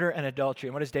a murder and adultery.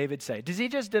 And what does David say? Does he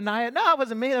just deny it? No, it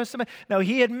wasn't me. That was somebody. No,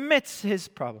 he admits his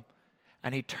problem.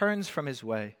 And he turns from his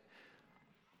way.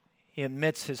 He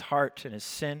admits his heart and his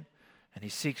sin. And he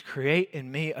seeks, create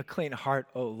in me a clean heart,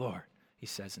 O Lord, he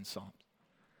says in Psalms.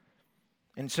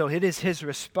 And so it is his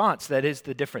response that is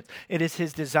the difference. It is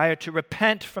his desire to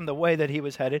repent from the way that he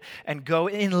was headed and go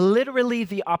in literally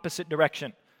the opposite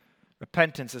direction.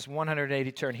 Repentance is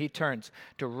 180 turn. He turns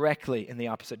directly in the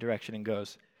opposite direction and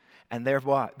goes. And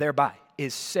thereby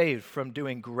is saved from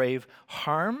doing grave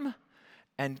harm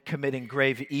and committing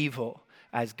grave evil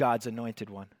as God's anointed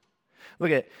one.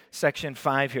 Look at section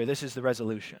 5 here. This is the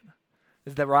resolution.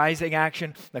 This is the rising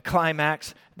action, the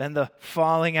climax, then the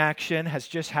falling action has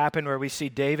just happened where we see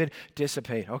David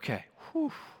dissipate. Okay,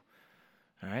 whew.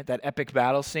 All right, that epic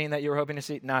battle scene that you were hoping to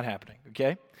see, not happening,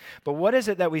 okay? But what is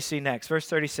it that we see next? Verse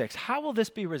 36, how will this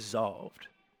be resolved?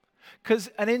 Because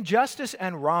an injustice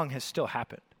and wrong has still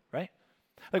happened, right?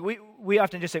 Like we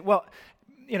often just say, well,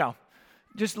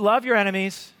 Just love your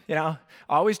enemies,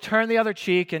 always turn the other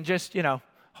cheek and just,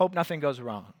 hope nothing goes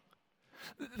wrong.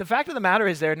 The fact of the matter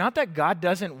is not that God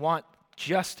doesn't want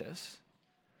justice.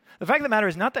 The fact of the matter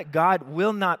is not that God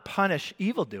will not punish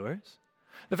evildoers.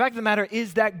 The fact of the matter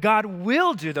is that God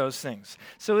will do those things.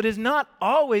 So it is not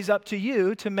always up to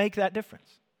you to make that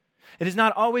difference. It is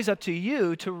not always up to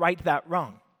you to right that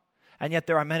wrong. And yet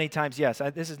there are many times, yes,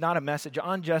 this is not a message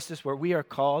on justice where we are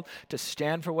called to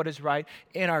stand for what is right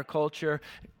in our culture,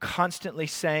 constantly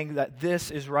saying that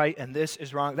this is right and this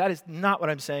is wrong. That is not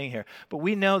what I'm saying here. But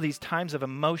we know these times of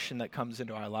emotion that comes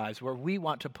into our lives where we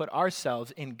want to put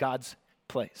ourselves in God's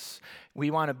place. We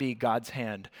want to be God's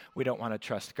hand. We don't want to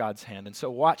trust God's hand. And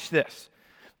so watch this,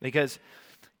 because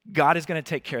God is going to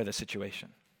take care of the situation.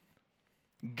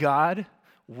 God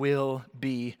will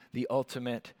be the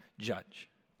ultimate judge.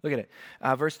 Look at it.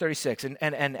 Verse 36.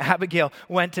 And Abigail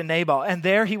went to Nabal, and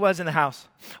there he was in the house,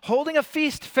 holding a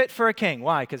feast fit for a king.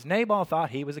 Why? Because Nabal thought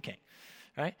he was a king.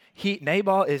 Right?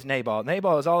 Nabal is Nabal.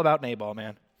 Nabal is all about Nabal,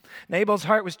 man. Nabal's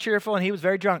heart was cheerful, and he was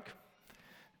very drunk.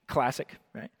 Classic,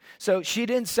 right? So she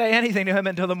didn't say anything to him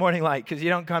until the morning light, because you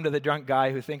don't come to the drunk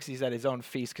guy who thinks he's at his own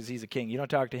feast because he's a king. You don't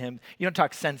talk to him. You don't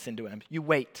talk sense into him. You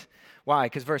wait. Why?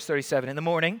 Because verse 37, in the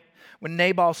morning, when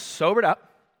Nabal sobered up,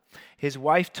 his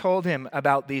wife told him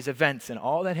about these events and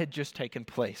all that had just taken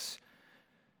place.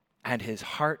 And his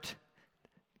heart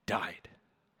died.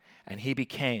 And he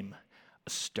became a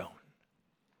stone.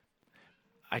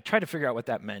 I tried to figure out what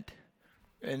that meant.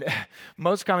 And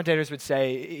most commentators would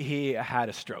say he had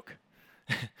a stroke.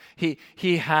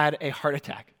 He had a heart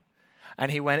attack.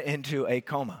 And he went into a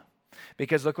coma.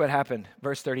 Because look what happened.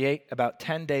 Verse 38, about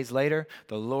 10 days later,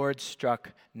 the Lord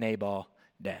struck Nabal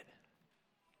dead.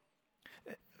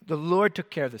 The Lord took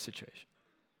care of the situation.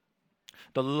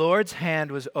 The Lord's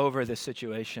hand was over this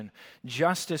situation.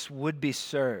 Justice would be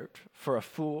served for a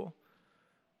fool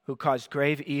who caused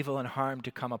grave evil and harm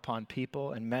to come upon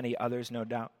people, and many others, no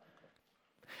doubt.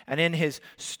 And in his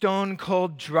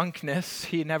stone-cold drunkenness,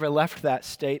 he never left that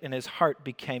state, and his heart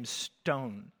became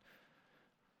stone.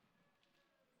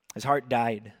 His heart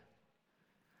died.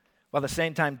 While at the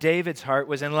same time, David's heart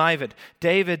was enlivened.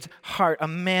 David's heart, a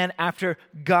man after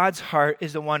God's heart,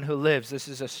 is the one who lives. This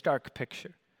is a stark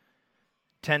picture.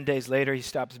 10 days later, he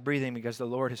stops breathing because the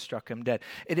Lord has struck him dead.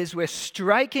 It is with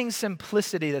striking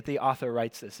simplicity that the author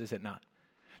writes this, is it not?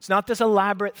 It's not this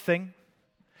elaborate thing.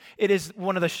 It is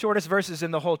one of the shortest verses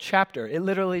in the whole chapter. It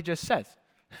literally just says,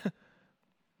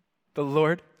 the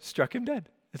Lord struck him dead.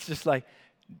 It's just like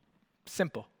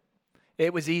simple.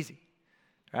 It was easy,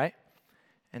 right?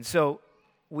 And so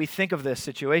we think of this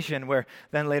situation where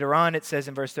then later on it says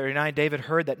in verse 39, David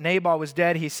heard that Nabal was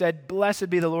dead. He said, "Blessed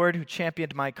be the Lord who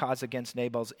championed my cause against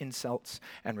Nabal's insults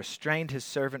and restrained his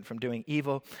servant from doing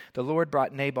evil. The Lord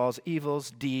brought Nabal's evil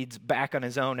deeds back on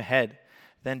his own head."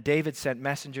 Then David sent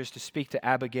messengers to speak to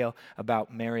Abigail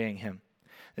about marrying him.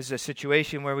 This is a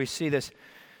situation where we see this.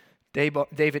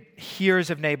 David hears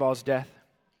of Nabal's death.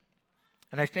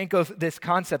 And I think of this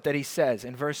concept that he says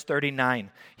in verse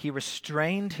 39. He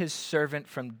restrained his servant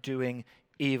from doing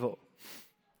evil.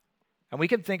 And we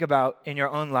can think about in your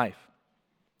own life,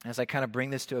 as I kind of bring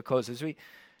this to a close,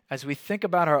 as we think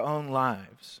about our own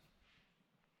lives,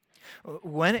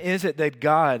 when is it that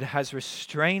God has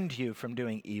restrained you from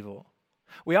doing evil?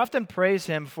 We often praise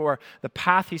him for the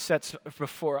path he sets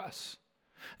before us.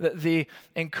 The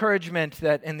encouragement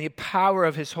that and the power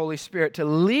of his Holy Spirit to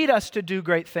lead us to do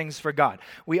great things for God.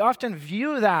 We often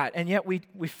view that, and yet we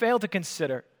fail to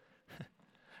consider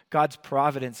God's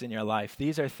providence in your life.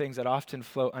 These are things that often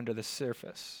float under the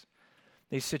surface.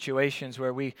 These situations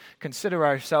where we consider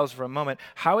ourselves for a moment,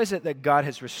 how is it that God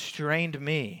has restrained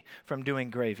me from doing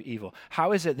grave evil?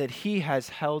 How is it that he has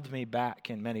held me back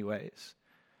in many ways?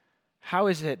 How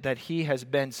is it that he has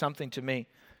been something to me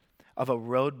of a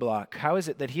roadblock? How is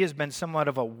it that he has been somewhat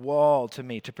of a wall to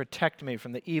me to protect me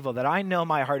from the evil that I know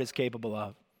my heart is capable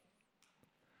of?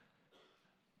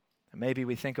 And maybe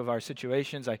we think of our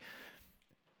situations. I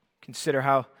consider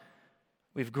how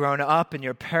we've grown up and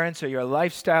your parents or your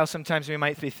lifestyle. Sometimes we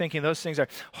might be thinking those things are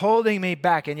holding me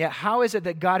back. And yet how is it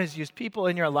that God has used people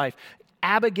in your life,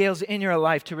 Abigail's in your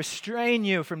life, to restrain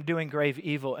you from doing grave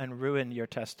evil and ruin your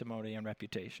testimony and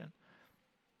reputation?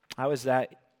 How is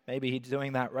that? Maybe he's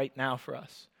doing that right now for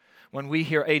us. When we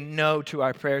hear a no to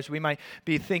our prayers, we might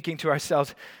be thinking to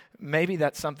ourselves, maybe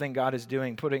that's something God is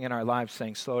doing, putting in our lives,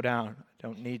 saying, slow down, I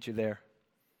don't need you there.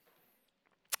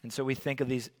 And so we think of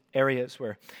these areas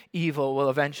where evil will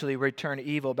eventually return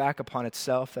evil back upon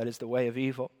itself. That is the way of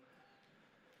evil.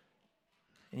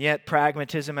 And yet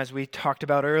pragmatism, as we talked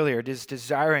about earlier, is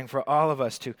desiring for all of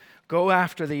us to go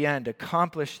after the end,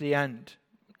 accomplish the end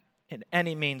in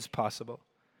any means possible.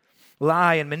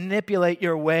 Lie and manipulate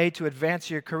your way to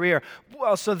advance your career.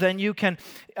 Well, so then you can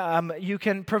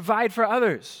provide for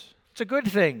others. It's a good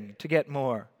thing to get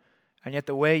more, and yet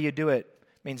the way you do it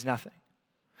means nothing.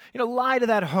 Lie to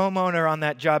that homeowner on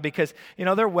that job because,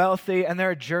 they're wealthy and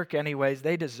they're a jerk anyways.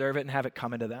 They deserve it and have it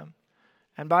coming to them.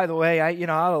 And by the way,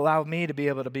 I'll allow me to be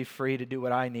able to be free to do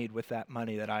what I need with that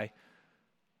money that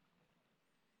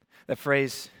the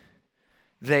phrase,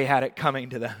 they had it coming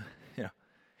to them,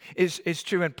 is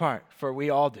true in part, for we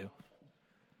all do.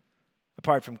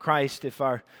 Apart from Christ, if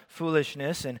our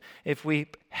foolishness and if we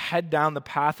head down the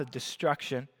path of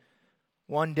destruction,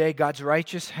 one day God's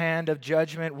righteous hand of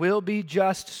judgment will be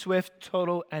just, swift,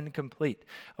 total, and complete.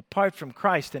 Apart from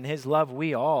Christ and his love,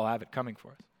 we all have it coming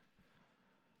for us.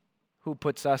 Who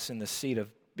puts us in the seat of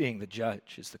being the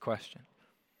judge is the question.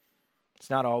 It's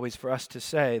not always for us to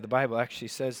say. The Bible actually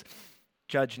says,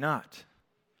 judge not,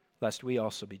 lest we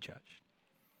also be judged.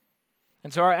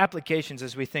 And so our applications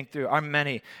as we think through are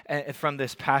many from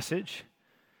this passage.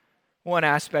 One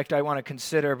aspect I want to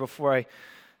consider before I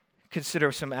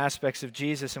consider some aspects of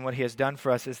Jesus and what he has done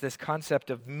for us is this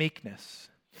concept of meekness.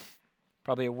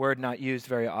 Probably a word not used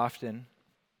very often.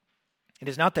 It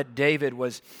is not that David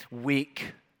was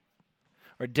weak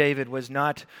or David was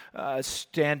not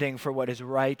standing for what is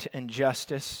right and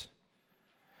justice.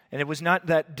 And it was not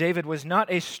that David was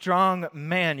not a strong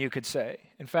man, you could say.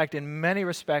 In fact, in many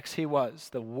respects, he was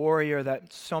the warrior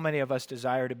that so many of us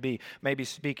desire to be. Maybe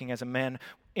speaking as a man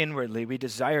inwardly, we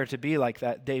desire to be like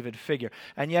that David figure.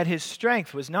 And yet his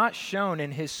strength was not shown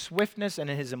in his swiftness and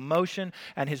in his emotion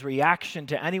and his reaction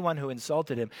to anyone who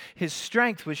insulted him. His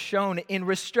strength was shown in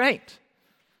restraint.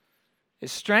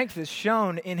 His strength is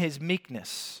shown in his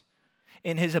meekness,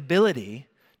 in his ability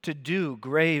to do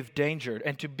grave danger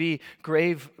and to be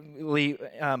gravely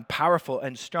powerful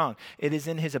and strong. It is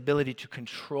in his ability to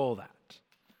control that.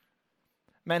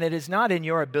 Man, it is not in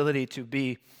your ability to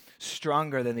be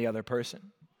stronger than the other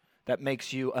person that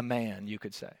makes you a man, you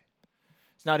could say.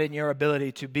 It's not in your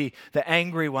ability to be the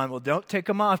angry one. Well, don't take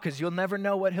him off because you'll never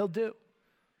know what he'll do.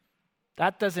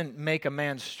 That doesn't make a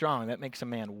man strong. That makes a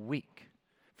man weak.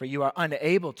 For you are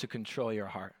unable to control your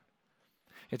heart.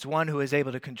 It's one who is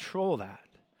able to control that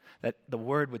the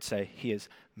word would say he is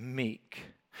meek.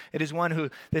 It is one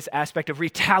who this aspect of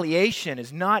retaliation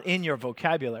is not in your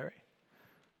vocabulary,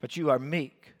 but you are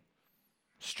meek.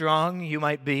 Strong you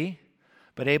might be,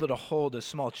 but able to hold a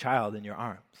small child in your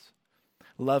arms.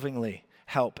 Lovingly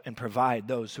help and provide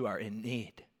those who are in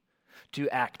need. To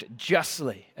act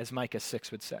justly, as Micah 6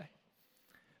 would say.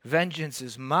 Vengeance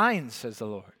is mine, says the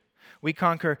Lord. We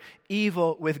conquer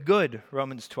evil with good,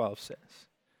 Romans 12 says.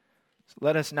 So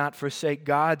let us not forsake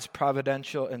God's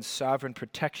providential and sovereign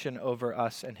protection over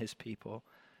us and his people.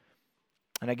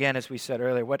 And again, as we said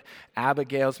earlier, what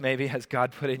Abigails maybe has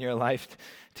God put in your life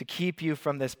to keep you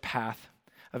from this path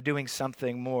of doing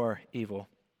something more evil.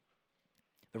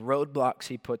 The roadblocks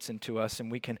he puts into us,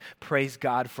 and we can praise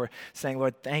God for saying,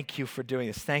 Lord, thank you for doing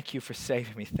this. Thank you for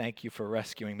saving me. Thank you for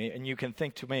rescuing me. And you can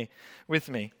think with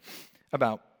me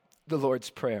about the Lord's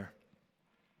Prayer.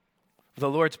 The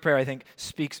Lord's Prayer, I think,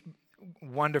 speaks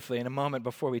wonderfully. In a moment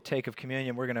before we take of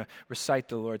communion, we're going to recite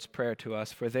the Lord's Prayer to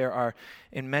us, for there are,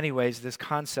 in many ways, this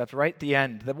concept right at the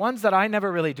end, the ones that I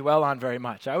never really dwell on very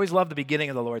much. I always love the beginning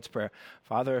of the Lord's Prayer.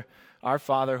 Father, our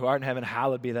Father who art in heaven,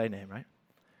 hallowed be thy name, right?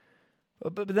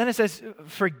 But then it says,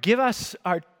 forgive us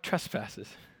our trespasses.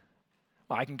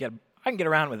 Well, I can get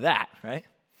around with that, right?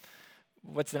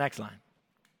 What's the next line?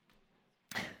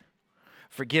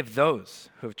 Forgive those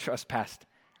who have trespassed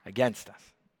against us.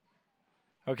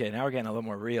 Okay, now we're getting a little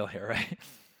more real here, right?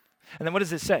 And then what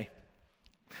does it say?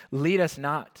 Lead us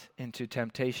not into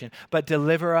temptation, but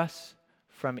deliver us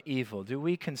from evil. Do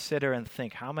we consider and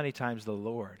think how many times the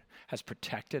Lord has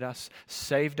protected us,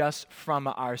 saved us from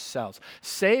ourselves,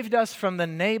 saved us from the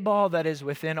Nabal that is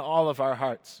within all of our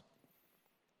hearts?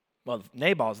 Well,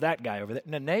 Nabal's that guy over there.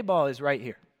 No, Nabal is right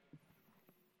here.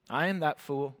 I am that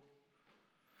fool.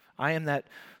 I am that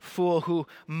fool who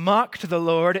mocked the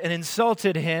Lord and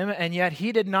insulted him, and yet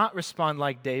he did not respond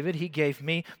like David. He gave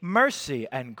me mercy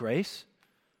and grace.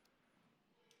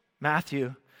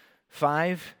 Matthew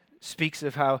 5 speaks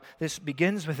of how this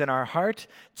begins within our heart.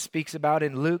 It speaks about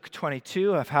in Luke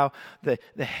 22 of how the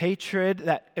hatred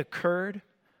that occurred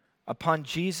upon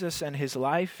Jesus and his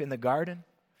life in the garden.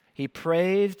 He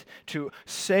prayed to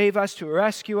save us, to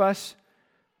rescue us,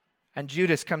 and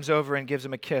Judas comes over and gives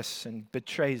him a kiss and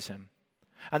betrays him.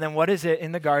 And then what is it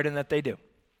in the garden that they do?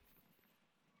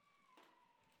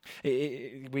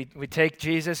 We take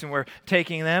Jesus and we're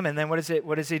taking them, and then what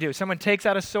does he do? Someone takes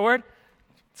out a sword,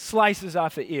 slices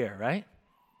off the ear, right?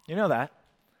 You know that.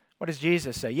 What does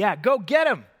Jesus say? Yeah, go get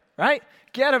him, right?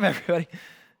 Get him, everybody.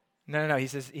 No. He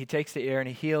says, he takes the ear and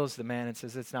he heals the man and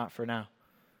says, it's not for now.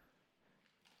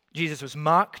 Jesus was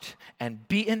mocked and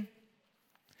beaten.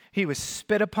 He was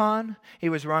spit upon. He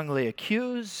was wrongly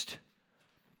accused.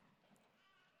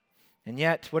 And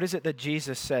yet, what is it that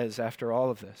Jesus says after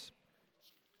all of this?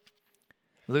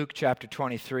 Luke chapter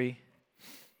 23,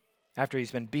 after he's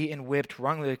been beaten, whipped,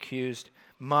 wrongly accused,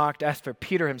 mocked, as for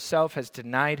Peter himself has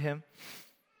denied him.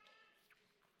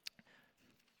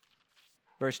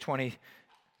 Verse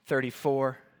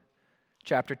 34,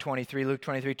 chapter 23, Luke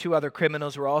 23, 2 other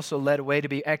criminals were also led away to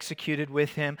be executed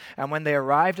with him. And when they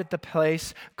arrived at the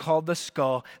place called the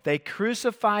Skull, they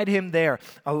crucified him there,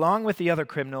 along with the other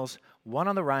criminals, one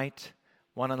on the right,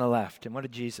 one on the left. And what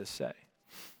did Jesus say?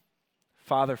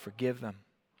 Father, forgive them,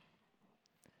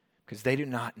 because they do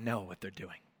not know what they're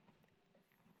doing.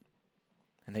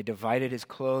 And they divided his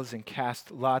clothes and cast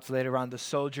lots. Later on, the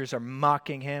soldiers are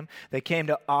mocking him. They came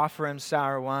to offer him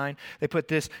sour wine. They put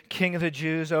this King of the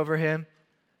Jews over him.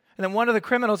 And then one of the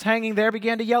criminals hanging there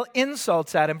began to yell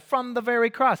insults at him from the very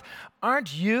cross.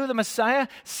 Aren't you the Messiah?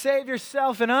 Save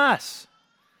yourself and us.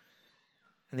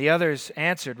 And the others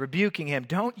answered, rebuking him,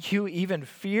 don't you even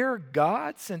fear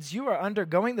God, since you are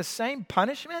undergoing the same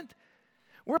punishment?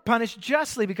 We're punished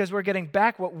justly because we're getting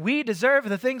back what we deserve for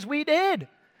the things we did.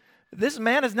 This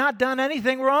man has not done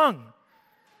anything wrong.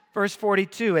 Verse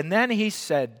 42, and then he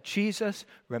said, Jesus,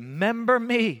 remember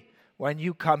me when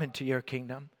you come into your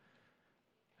kingdom.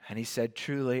 And he said,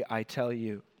 truly, I tell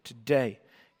you, today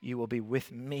you will be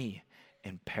with me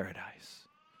in paradise.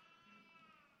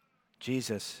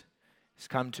 Jesus has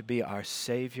come to be our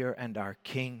Savior and our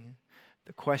King.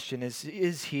 The question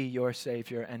is he your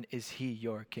Savior and is he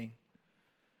your King?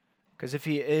 Because if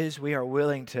he is, we are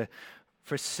willing to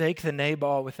forsake the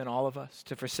Nabal within all of us,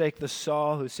 to forsake the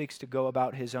Saul who seeks to go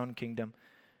about his own kingdom,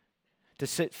 to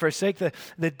forsake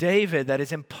the David that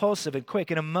is impulsive and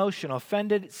quick and emotional,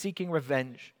 offended, seeking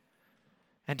revenge,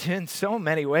 and to in so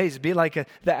many ways be like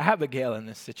the Abigail in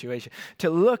this situation, to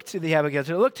look to the Abigail,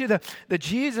 to look to the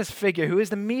Jesus figure who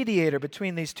is the mediator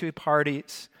between these two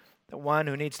parties, the one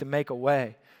who needs to make a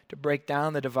way, to break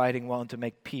down the dividing wall and to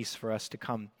make peace for us to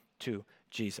come to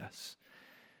Jesus.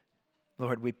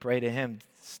 Lord, we pray to him,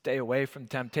 stay away from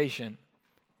temptation.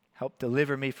 Help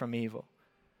deliver me from evil.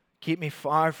 Keep me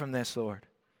far from this, Lord.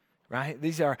 Right?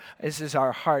 This is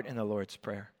our heart in the Lord's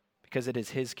Prayer, because it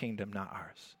is his kingdom, not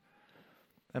ours.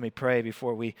 Let me pray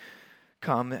before we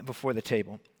come before the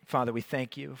table. Father, we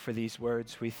thank you for these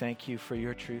words. We thank you for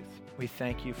your truth. We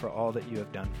thank you for all that you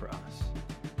have done for us.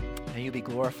 May you be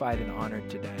glorified and honored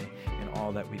today in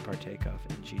all that we partake of.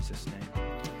 In Jesus' name,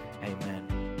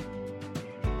 amen.